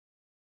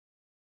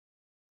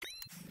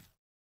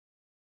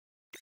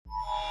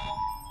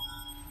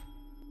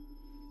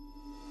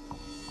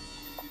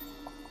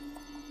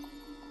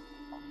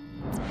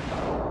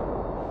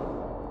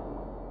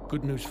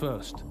Good news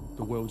first,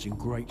 the world's in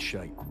great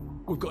shape.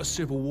 We've got a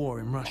civil war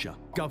in Russia,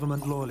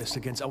 government loyalists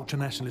against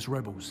ultranationalist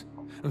rebels,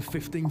 and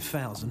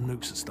 15,000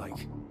 nukes at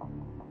stake.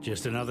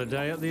 Just another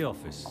day at the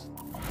office.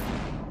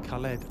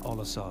 Khaled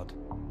al-Assad,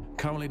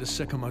 currently the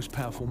second most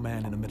powerful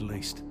man in the Middle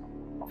East.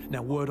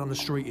 Now, word on the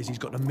street is he's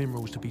got the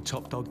minerals to be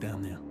top dog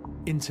down there.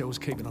 Intel's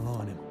keeping an eye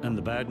on him. And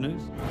the bad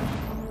news?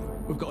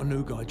 We've got a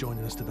new guy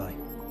joining us today,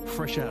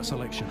 fresh out of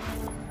selection.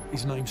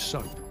 His name's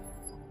Soap.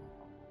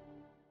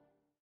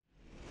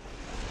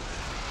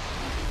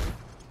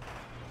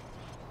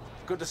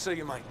 Good to see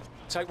you, mate.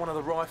 Take one of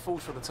the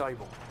rifles from the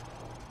table.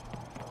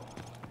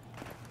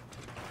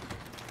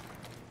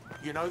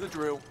 You know the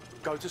drill.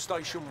 Go to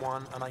Station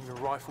 1 and aim your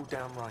rifle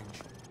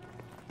downrange.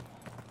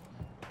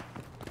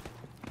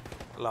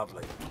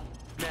 Lovely.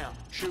 Now,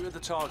 shoot at the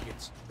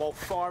targets while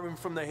firing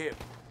from the hip.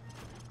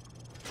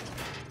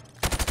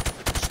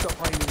 Stop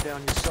aiming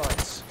down your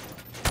sights.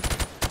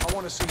 I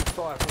want to see you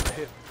fire from the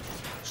hip.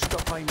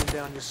 Stop aiming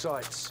down your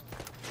sights.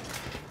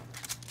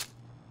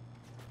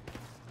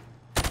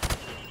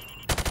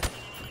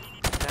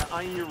 Now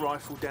aim your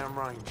rifle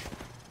downrange.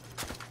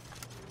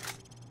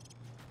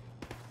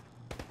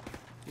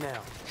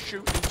 Now,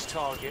 shoot each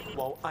target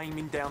while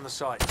aiming down the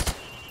sights.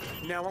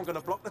 Now I'm going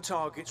to block the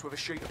targets with a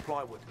sheet of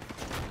plywood.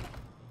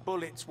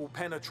 Bullets will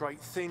penetrate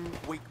thin,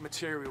 weak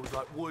materials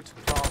like wood,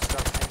 plaster,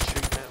 and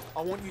sheet metal.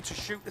 I want you to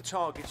shoot the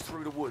targets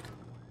through the wood.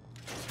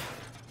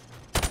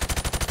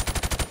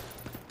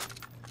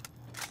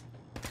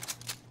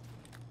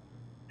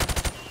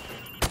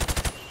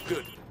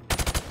 Good.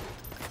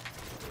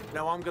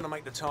 Now I'm going to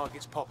make the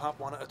targets pop up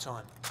one at a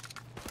time.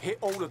 Hit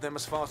all of them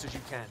as fast as you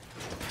can.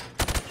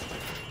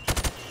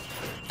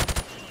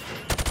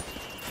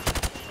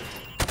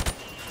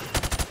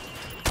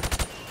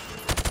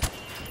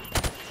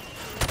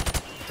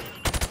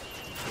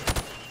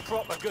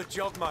 Proper good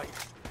job, mate.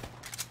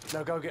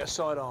 Now go get a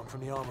sidearm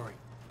from the armory.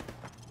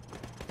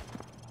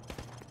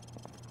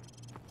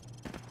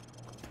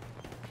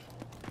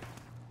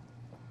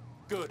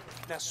 Good.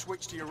 Now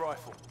switch to your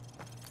rifle.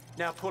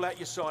 Now pull out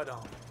your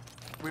sidearm.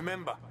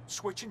 Remember,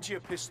 switching to your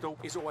pistol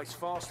is always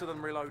faster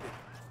than reloading.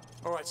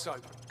 All right,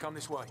 Soap, come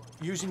this way.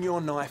 Using your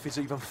knife is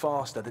even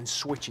faster than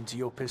switching to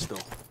your pistol.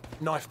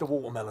 Knife the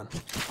watermelon.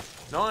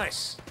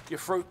 Nice. Your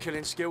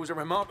fruit-killing skills are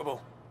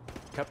remarkable.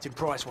 Captain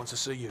Price wants to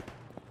see you.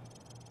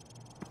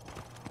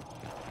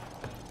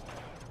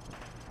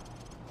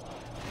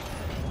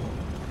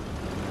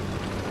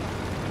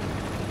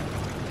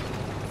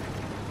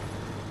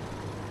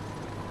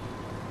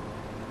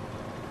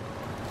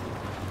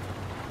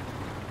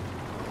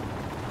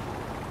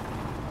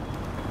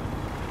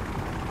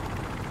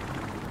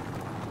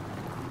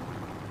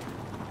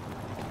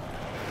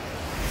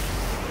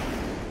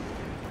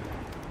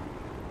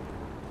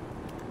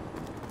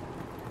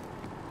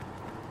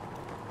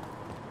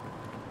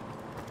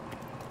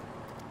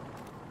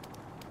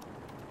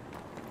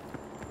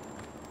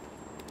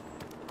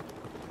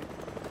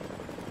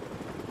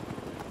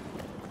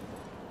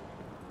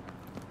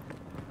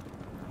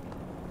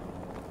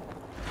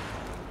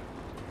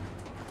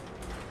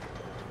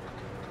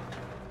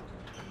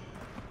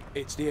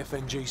 It's the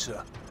FNG,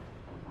 sir.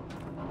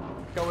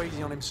 Go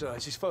easy on him, sir.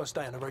 It's his first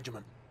day in the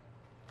regiment.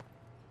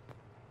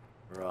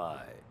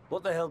 Right.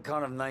 What the hell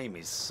kind of name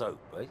is Soap,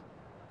 eh?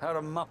 How'd a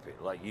muppet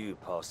like you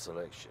pass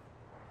selection?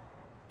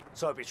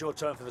 Soap, it's your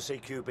turn for the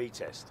CQB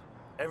test.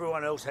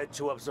 Everyone else head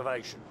to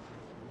observation.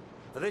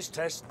 For this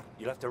test,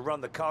 you'll have to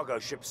run the cargo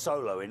ship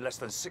solo in less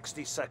than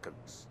 60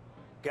 seconds.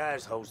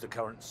 Gaz holds the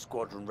current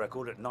squadron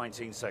record at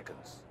 19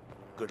 seconds.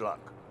 Good luck.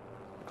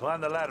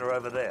 Climb the ladder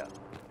over there.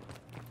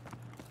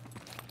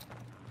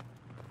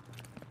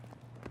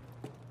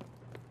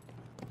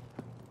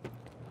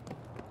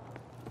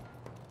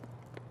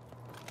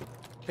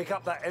 Pick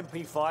up that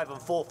MP5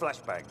 and 4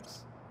 flashbangs.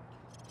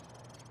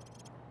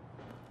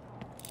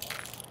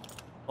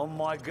 On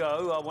my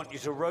go, I want you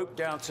to rope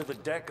down to the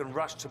deck and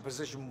rush to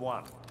position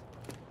 1.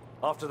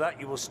 After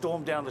that, you will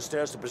storm down the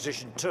stairs to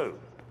position 2.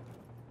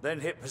 Then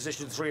hit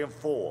position 3 and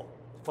 4,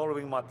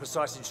 following my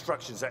precise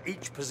instructions at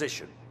each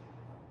position.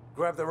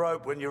 Grab the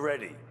rope when you're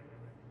ready.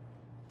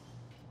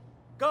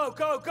 Go,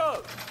 go,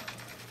 go!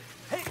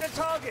 Hit the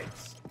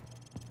targets!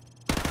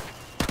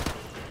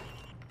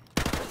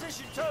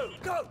 Position 2,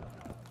 go!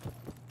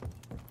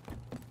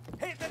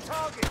 Hit the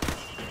target!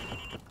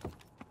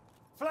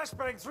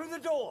 Flashbang through the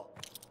door!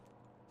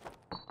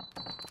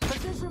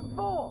 Position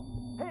 4!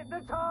 Hit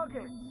the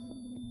target!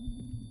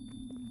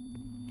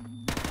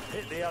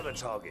 Hit the other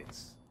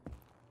targets.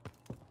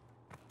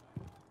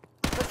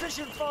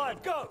 Position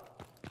 5, go!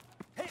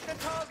 Hit the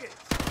target!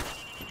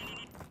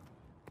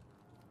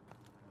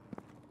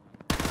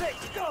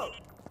 6, go!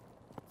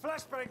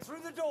 Flashbang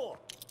through the door!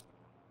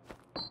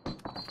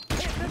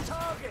 Hit the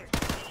target!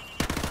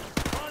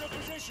 Final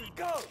position,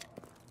 go!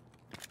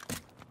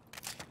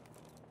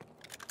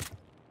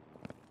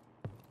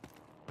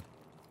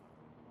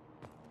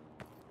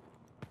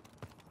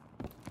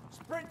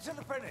 Sprint to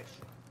the finish.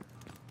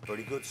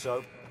 Pretty good,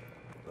 Soap,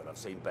 but I've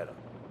seen better.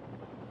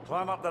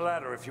 Climb up the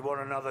ladder if you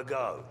want another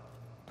go.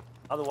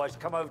 Otherwise,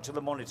 come over to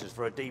the monitors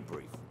for a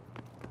debrief.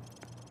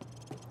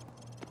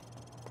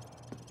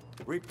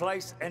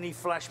 Replace any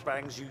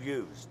flashbangs you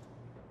used.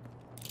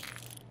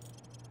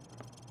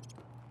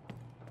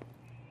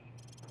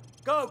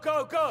 Go,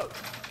 go, go!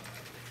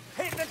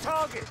 Hit the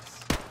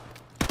targets!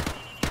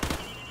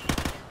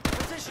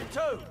 Position 2,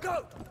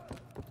 go!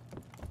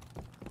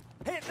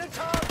 Hit the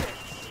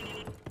targets!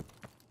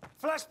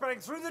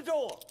 Flashbang through the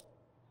door!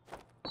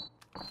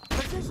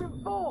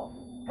 Position 4,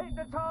 hit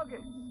the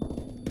targets!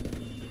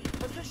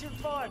 Position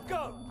 5,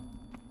 go!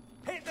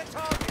 Hit the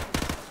targets!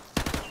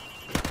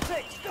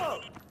 6, go!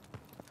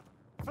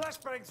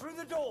 Flashbang through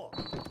the door!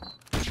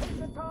 Hit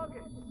the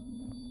target!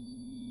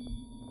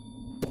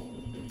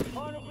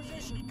 Final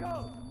position,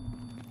 go!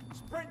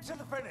 Sprint to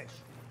the finish!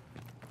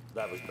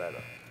 That was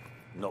better.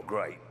 Not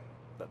great,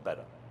 but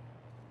better.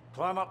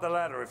 Climb up the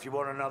ladder if you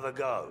want another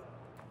go.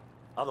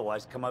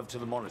 Otherwise, come over to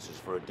the monitors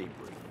for a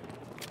debrief.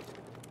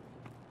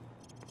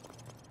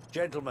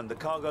 Gentlemen, the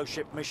cargo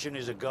ship mission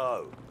is a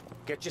go.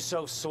 Get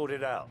yourselves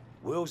sorted out.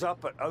 Wheels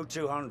up at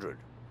 0200.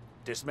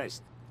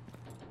 Dismissed.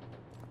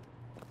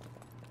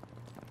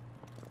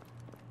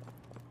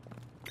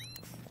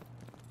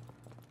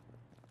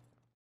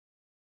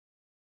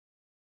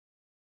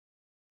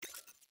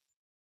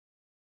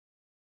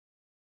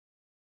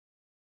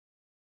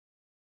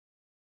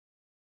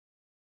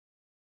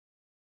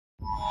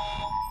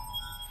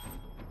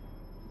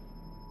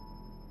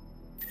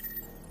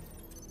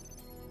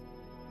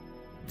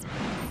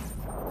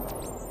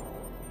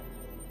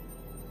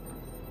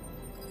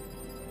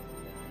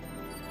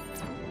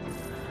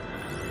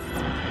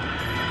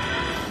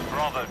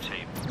 Bravo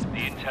team,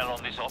 the intel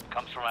on this op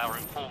comes from our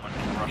informant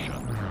in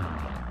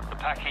Russia. The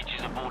package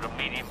is aboard a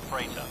medium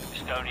freighter,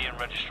 Estonian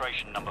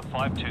registration number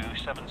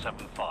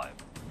 52775.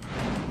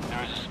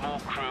 There is a small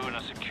crew and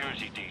a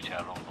security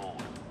detail on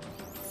board.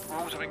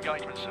 Rules of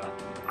engagement, sir.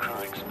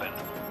 Crew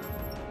expendable.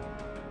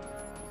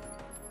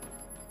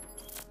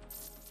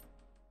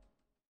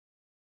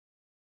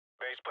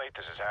 Baseplate,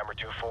 this is Hammer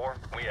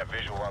 2-4. We have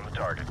visual on the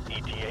target.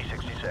 ETA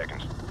 60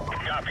 seconds.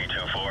 Copy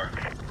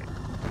 2-4.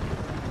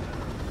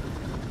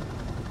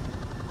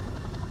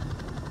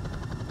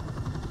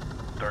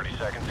 30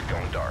 seconds,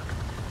 going dark.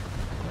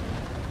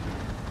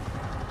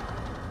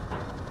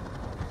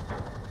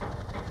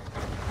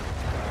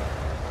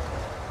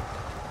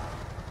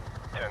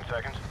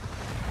 Seconds.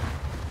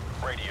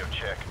 Radio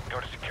check. Go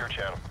to secure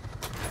channel.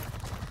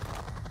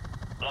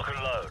 Lock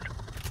and load.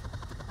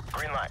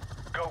 Green light.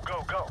 Go,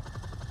 go, go.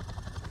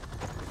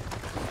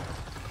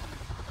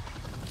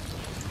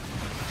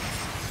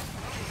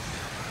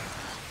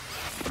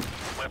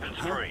 Weapons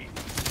free.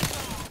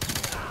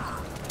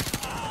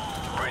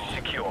 Bridge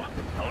secure.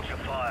 Hold your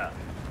fire.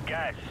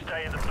 Gas,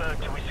 stay in the berth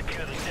till we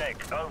secure the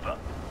deck. Over.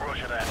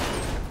 Roger that.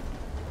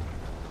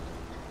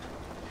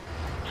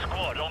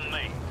 Squad, on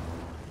me.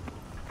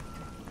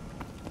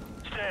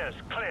 Stairs,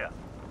 clear.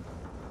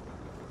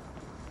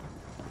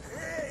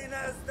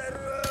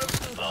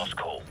 Last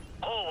call.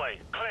 Hallway,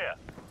 clear.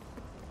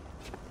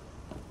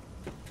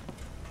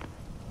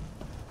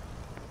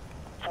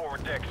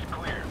 Forward deck is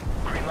clear.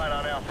 Green light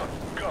on Alpha.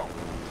 Go.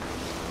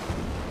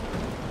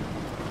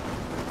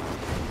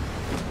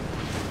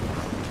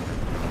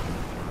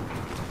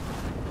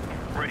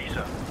 Ready,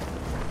 sir.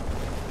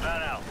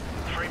 Man out.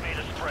 3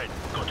 meter spread.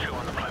 Got 2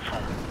 on the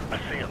platform. I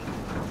see him.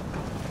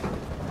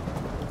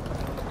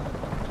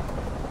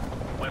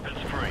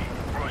 Weapons free.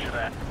 Roger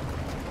that.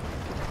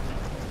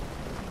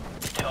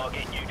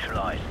 Target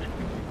neutralized.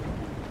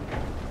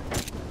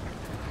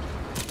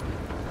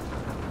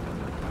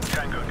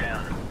 Tango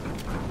down.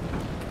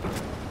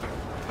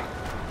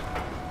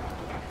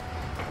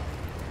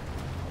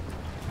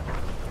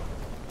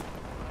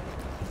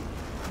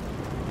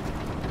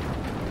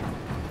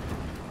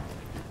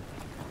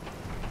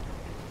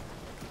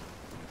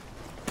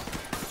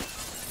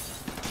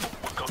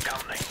 We've got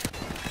company.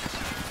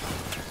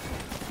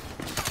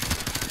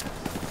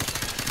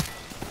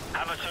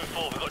 Hammer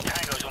 2-4, we've got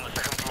tangos on the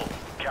second floor.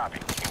 Copy.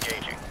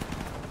 Engaging.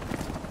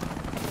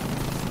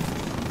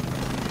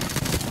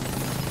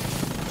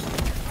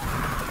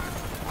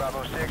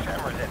 Bravo 6,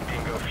 Hammer's at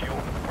bingo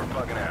fuel. We're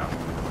bugging out.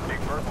 Big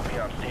Bird will be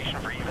on station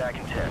for evac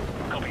in 10.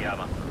 Copy,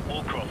 Hammer.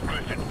 Wallcroft,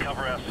 Griffin,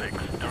 cover our 6.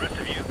 The rest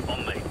of you,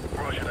 on me.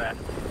 Roger that.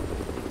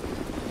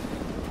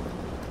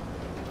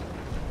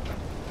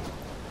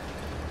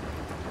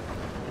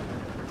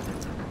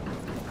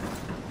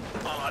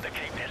 I like to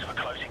keep this for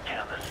close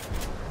encounters.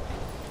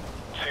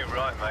 Too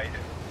right, mate.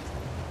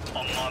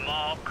 On my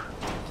mark,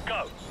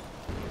 go.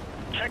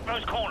 Check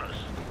those corners.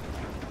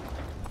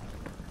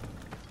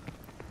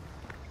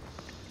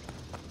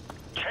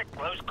 Check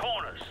those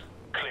corners.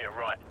 Clear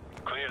right.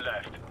 Clear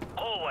left.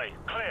 Hallway,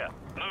 clear.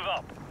 Move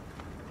up.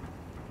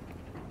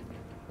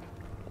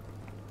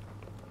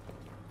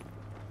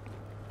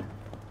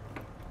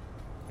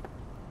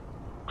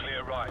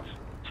 Clear right.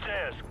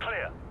 Stairs,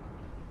 clear.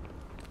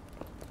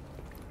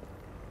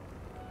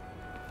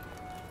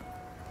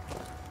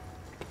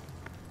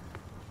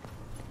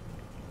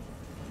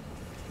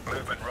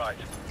 Movement right.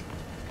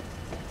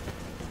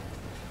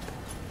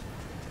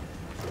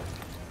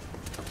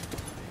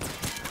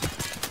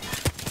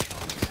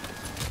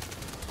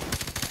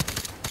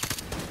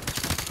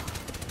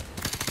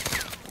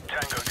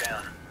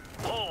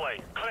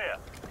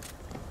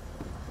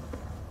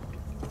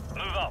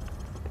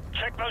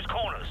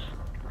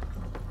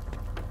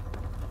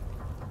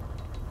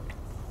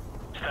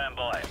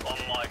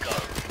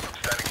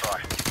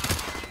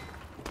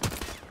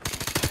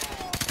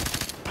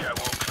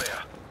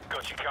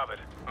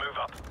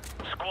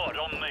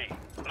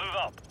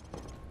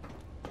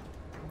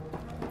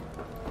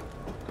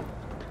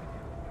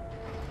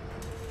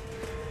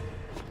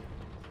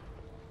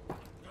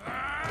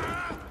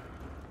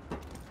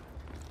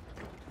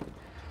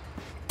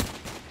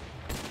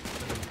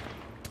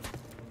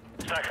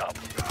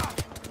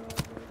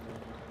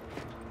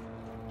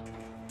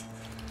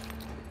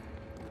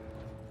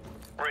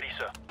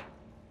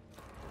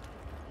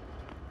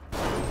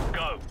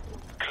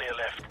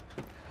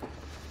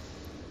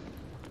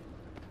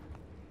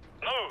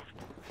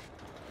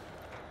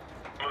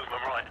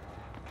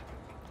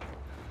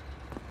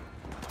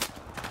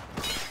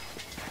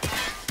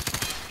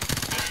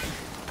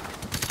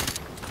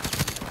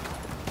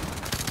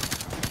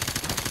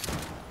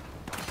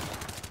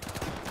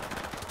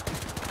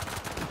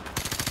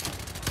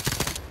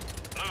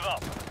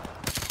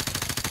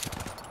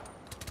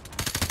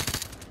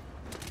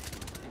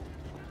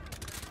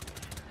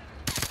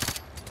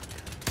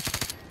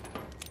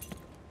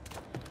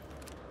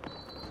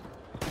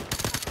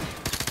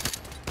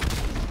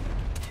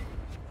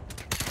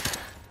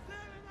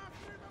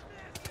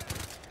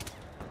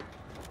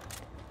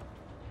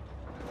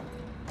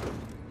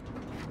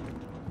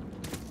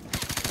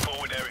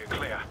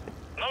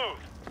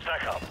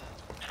 Stack up.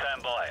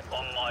 Stand by.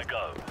 On my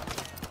go.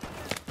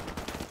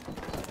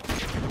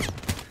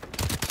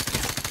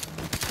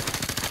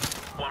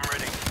 One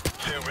ready.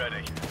 Two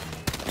ready.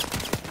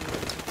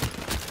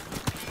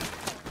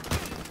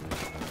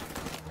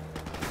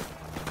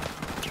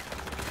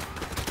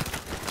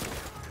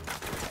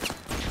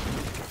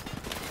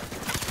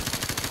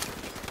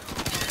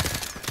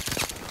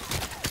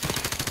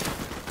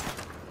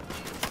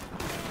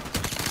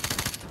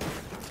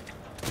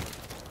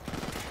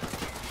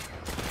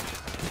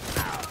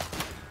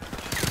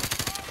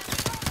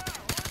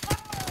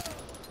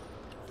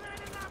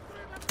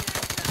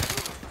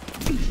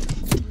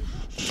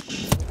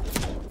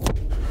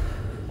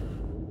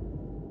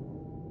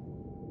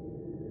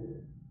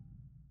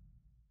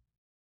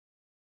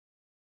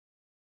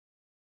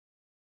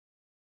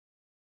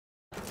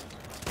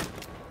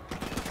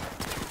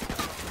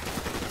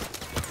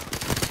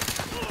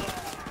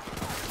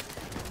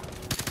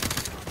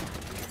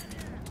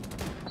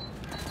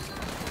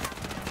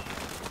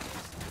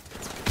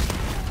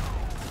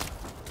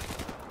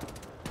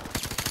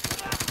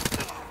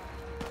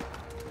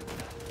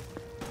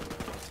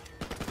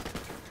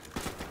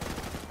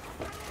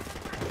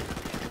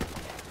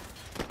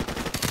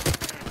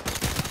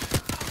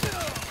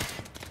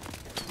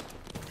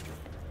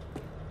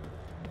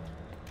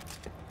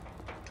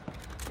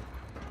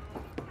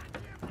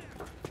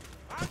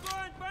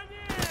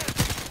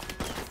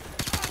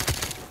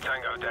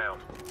 Tango down.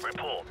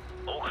 Report.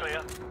 All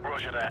clear?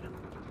 Roger that.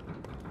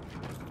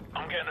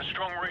 I'm getting a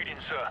strong reading,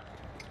 sir.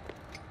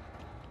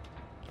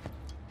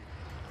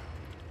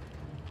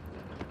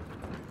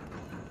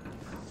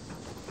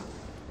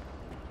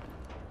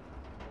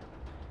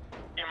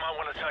 You might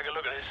want to take a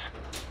look at this.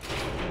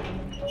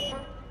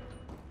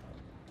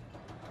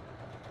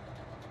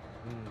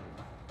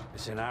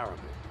 It's in Arabic.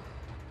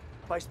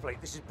 Baseplate,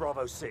 this is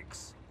Bravo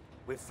 6.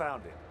 We've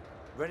found it.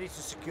 Ready to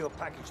secure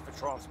package for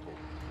transport.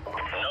 No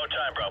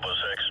time, Bravo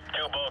 6.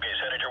 Two bogies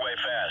headed your way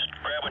fast.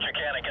 Grab what you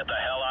can and get the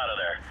hell out of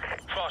there.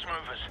 Fast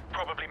movers.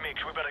 Probably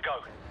mixed. We better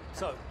go.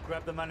 So,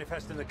 grab the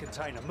manifest in the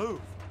container.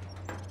 Move!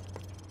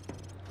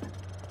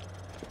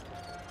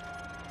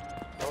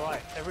 All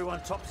right,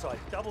 everyone topside.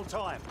 Double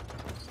time.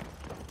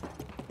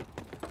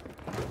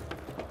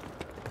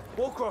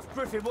 Warcraft,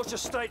 Griffin, what's your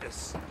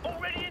status?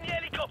 Already in the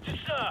helicopter,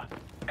 sir.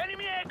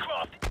 Enemy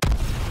aircraft.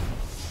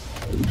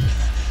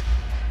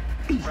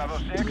 Bravo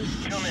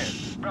 6, come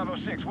in. Bravo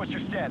 6, what's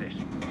your status?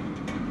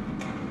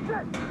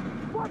 Shit!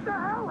 What the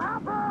hell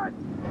happened?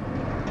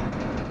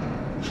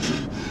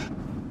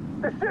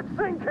 The ship's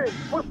sinking!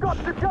 We've got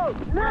to go,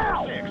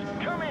 now! Bravo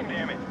 6, come in,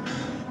 damn it.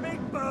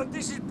 Big Bird,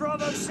 this is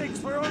Bravo 6.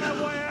 We're on our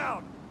way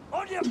out.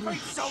 On your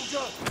feet,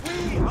 soldier.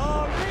 We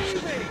are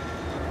leaving.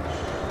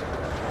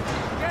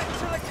 Get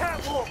to the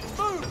catwalk.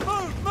 Move,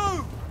 move,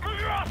 move. Move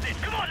your asses.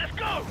 Come on, let's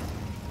go.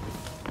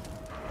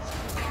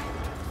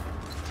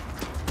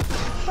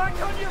 Back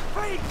on your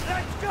feet.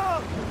 Let's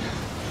go.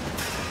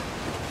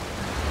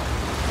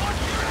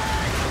 Watch your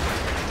head.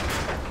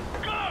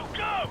 Go,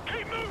 go.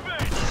 Keep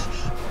moving.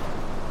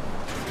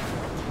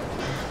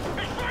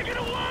 It's breaking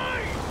away.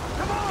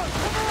 Come on,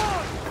 come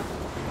on.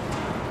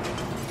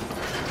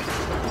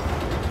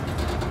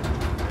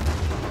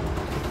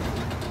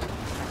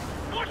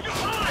 Watch your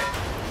pipe.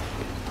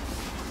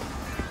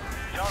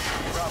 Talk to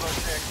me, Bravo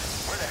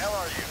 6. Where the hell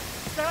are you?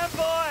 Stand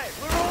by.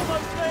 We're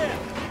almost there.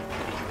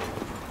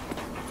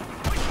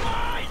 Which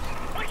way?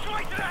 Which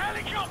way to the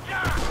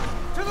helicopter?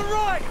 To the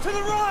right, to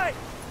the right.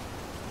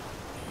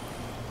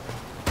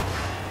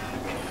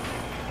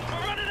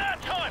 We're running out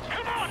of time.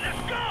 Come on,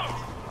 let's go.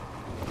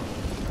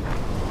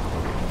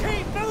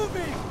 Keep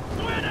moving.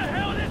 Where the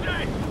hell is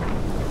it?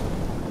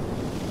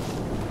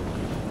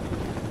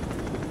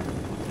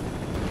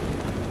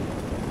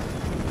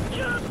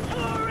 Jump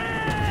for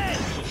it!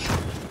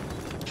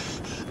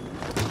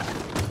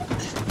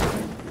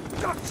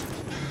 Gotcha.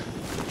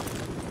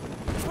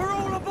 We're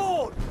all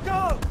aboard.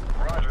 Go.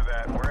 Roger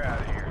that, we're out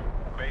of here.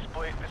 Base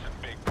plate, this is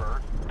Big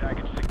Bird.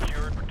 Package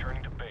secured,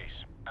 returning to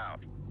base. Out.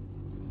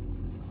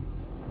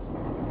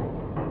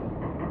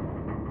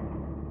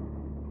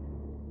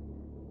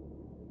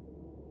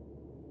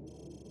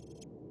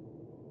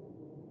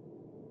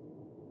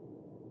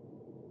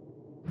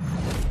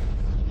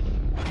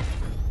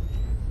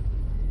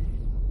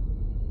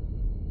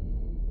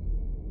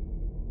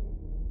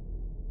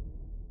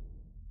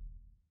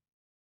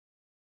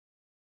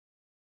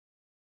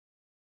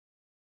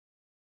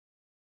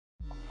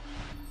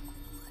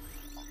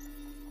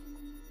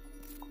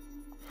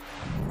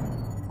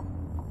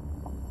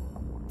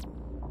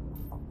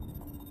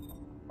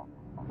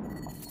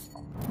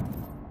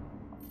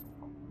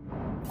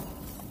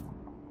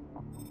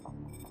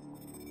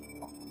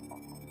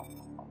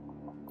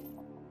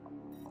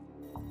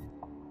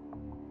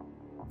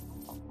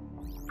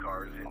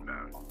 Car is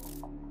inbound.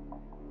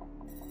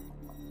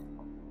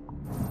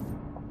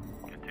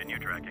 Continue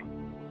tracking.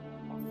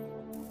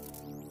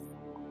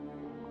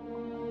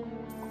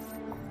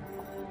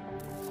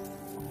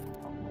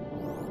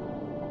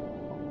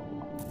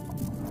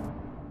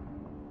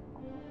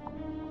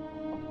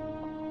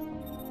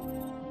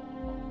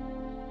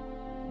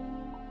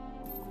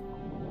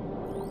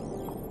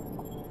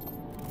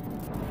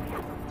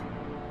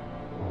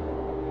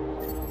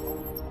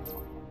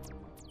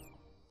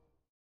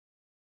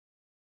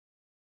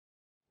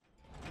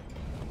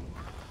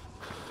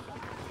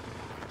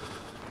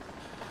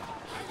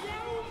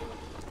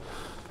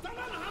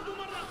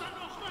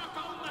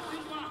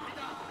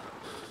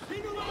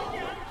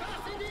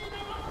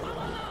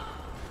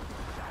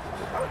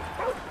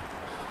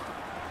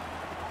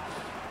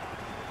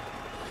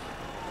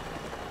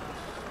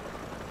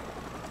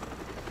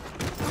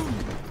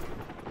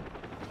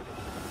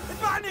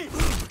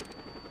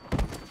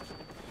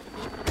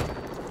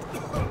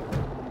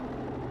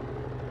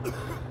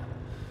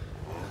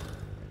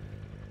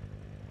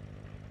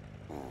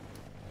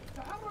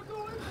 تحركوا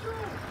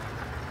وامشوا.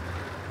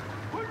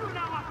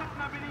 كلنا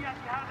وثقنا بنية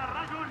هذا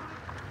الرجل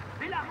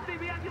بالأخذ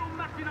بيد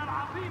أمتنا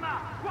العظيمة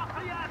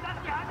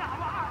وقيادتها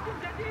نحو عهد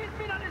جديد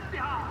من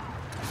الازدهار.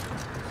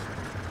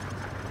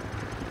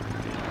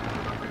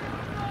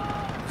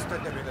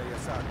 استدر إلى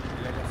اليسار،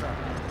 إلى اليسار.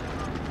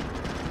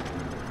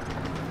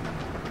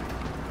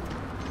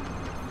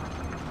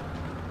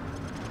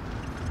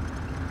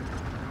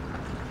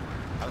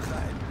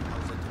 القائد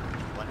بحوزة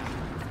ونحن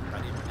في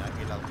طريقنا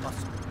إلى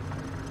القصر.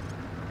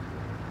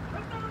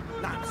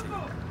 نعم سيدي،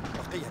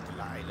 بقية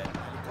العائلة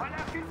المالكة.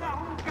 ولكنه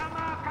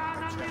كما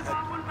كان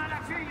النظام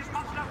الملكي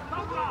قبل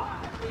الثورة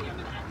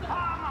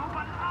قام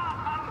هو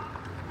الآخر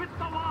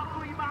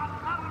بالتواصل مع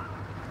الغرب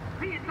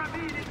في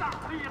سبيل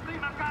تحقيق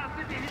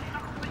مكاسبه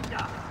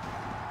الشخصية.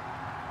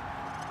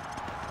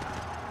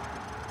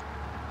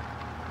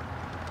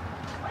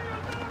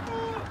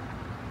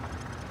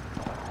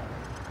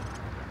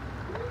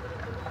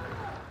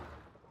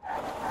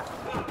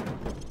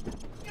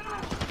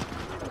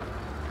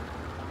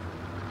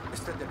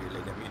 استدر إلى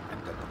اليمين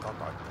عند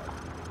التقاطع التالي.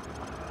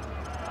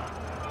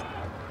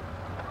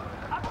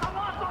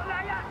 التواطؤ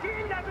لا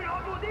يأتي إلا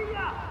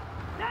بالعبودية.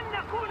 لن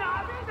نكون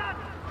عبيدا.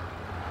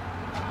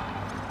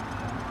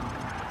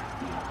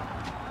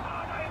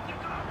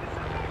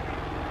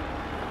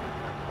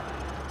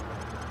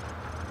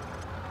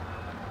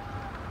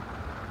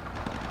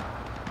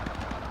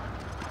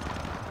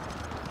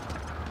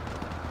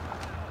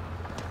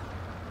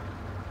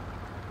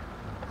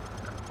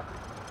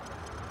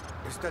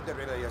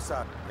 استدر إلى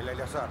اليسار، إلى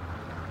اليسار.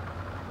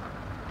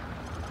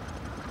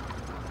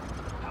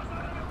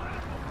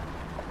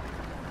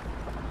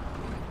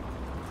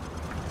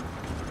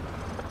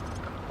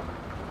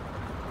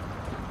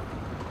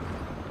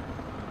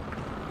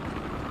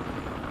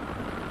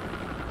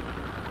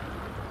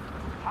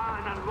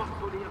 حان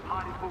الوقت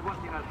لإظهار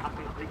قوتنا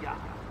الحقيقية.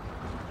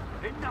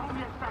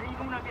 إنهم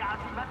يستهينون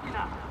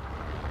بعزيمتنا.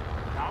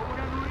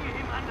 دعونا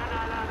نريهم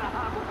أننا لا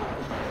نهابهم.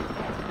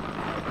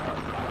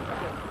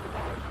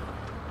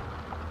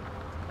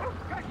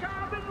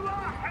 كشعب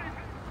واحد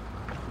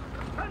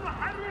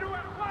سنحرر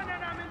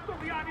إخواننا من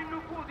طغيان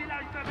النفوذ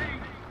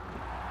الأجنبي.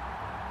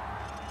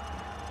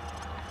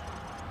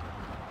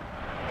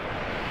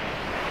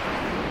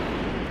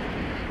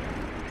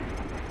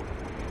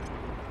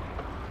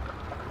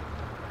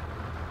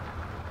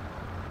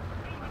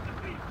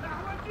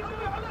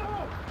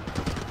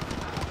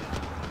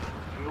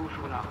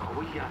 جيوشنا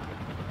قوية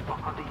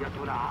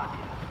وقضيتنا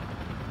عادلة.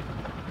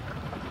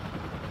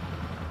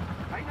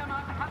 بينما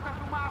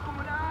أتحدث معكم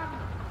الآن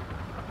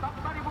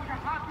تقترب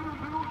جحافل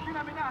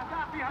جيوشنا من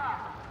أهدافها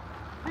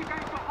لكي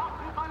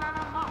تحقق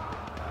لنا النصر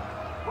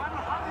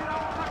ونحرر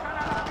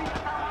أمتنا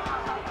الأبية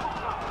مرة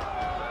أخرى.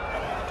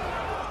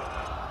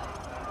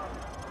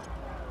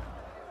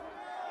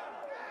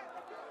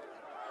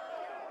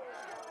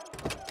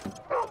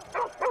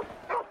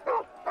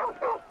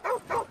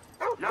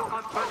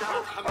 لقد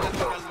بدأت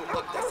حملتنا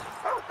المقدسة.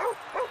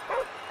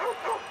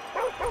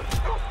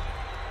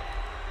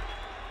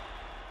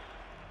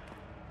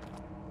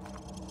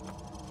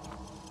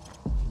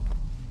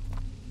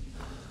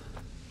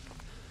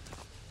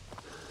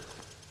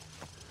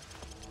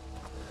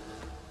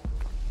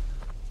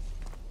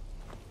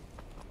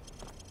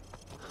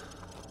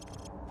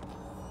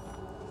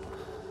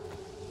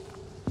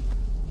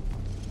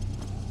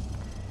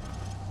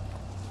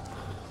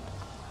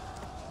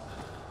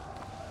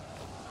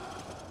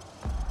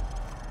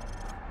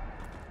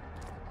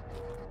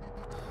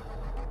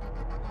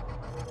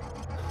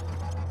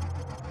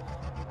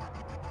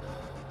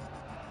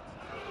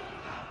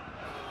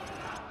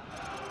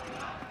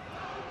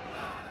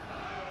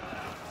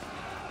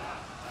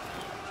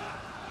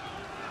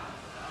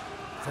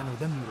 سندمر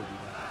بلادهم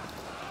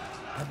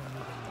كما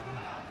يدمرون.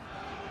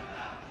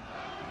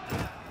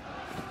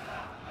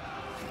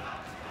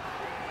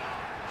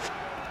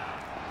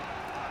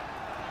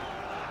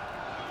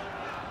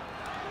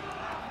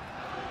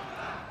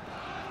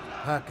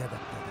 هكذا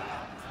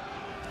ابتدأت.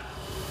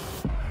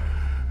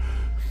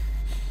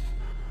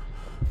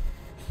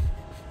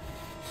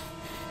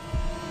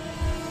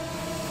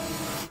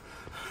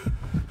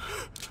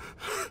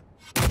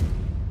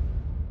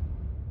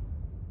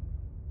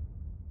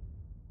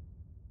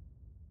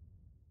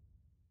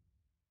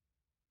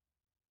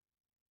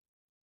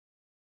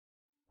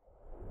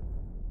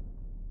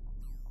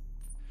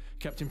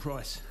 Captain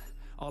Price,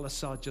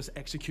 Al-Assad just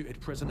executed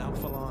President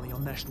Al-Falani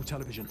on national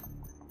television.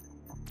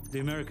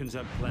 The Americans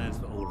have plans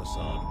for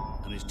Al-Assad,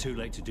 and it's too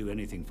late to do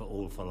anything for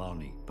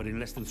Al-Falani. But in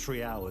less than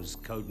 3 hours,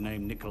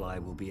 codename Nikolai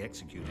will be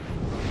executed.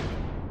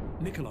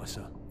 Nikolai,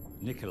 sir?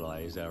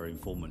 Nikolai is our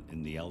informant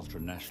in the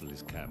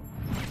ultra-nationalist camp.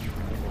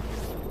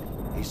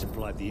 He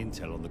supplied the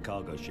intel on the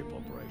cargo ship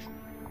operation.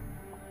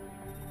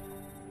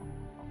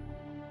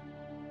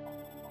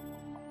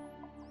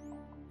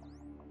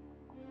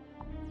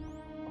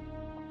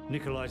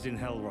 Nikolai's in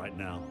hell right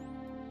now.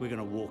 We're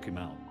gonna walk him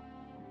out.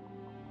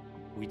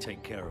 We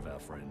take care of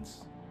our friends.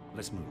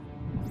 Let's move.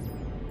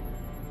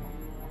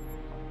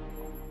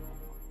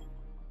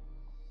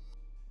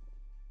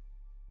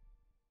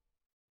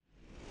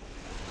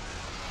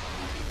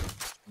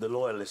 The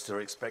Loyalists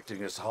are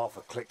expecting us half a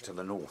click to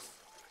the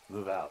north.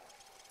 Move out.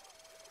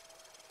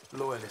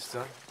 Loyalists,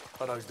 huh?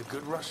 Are those the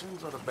good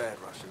Russians or the bad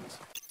Russians?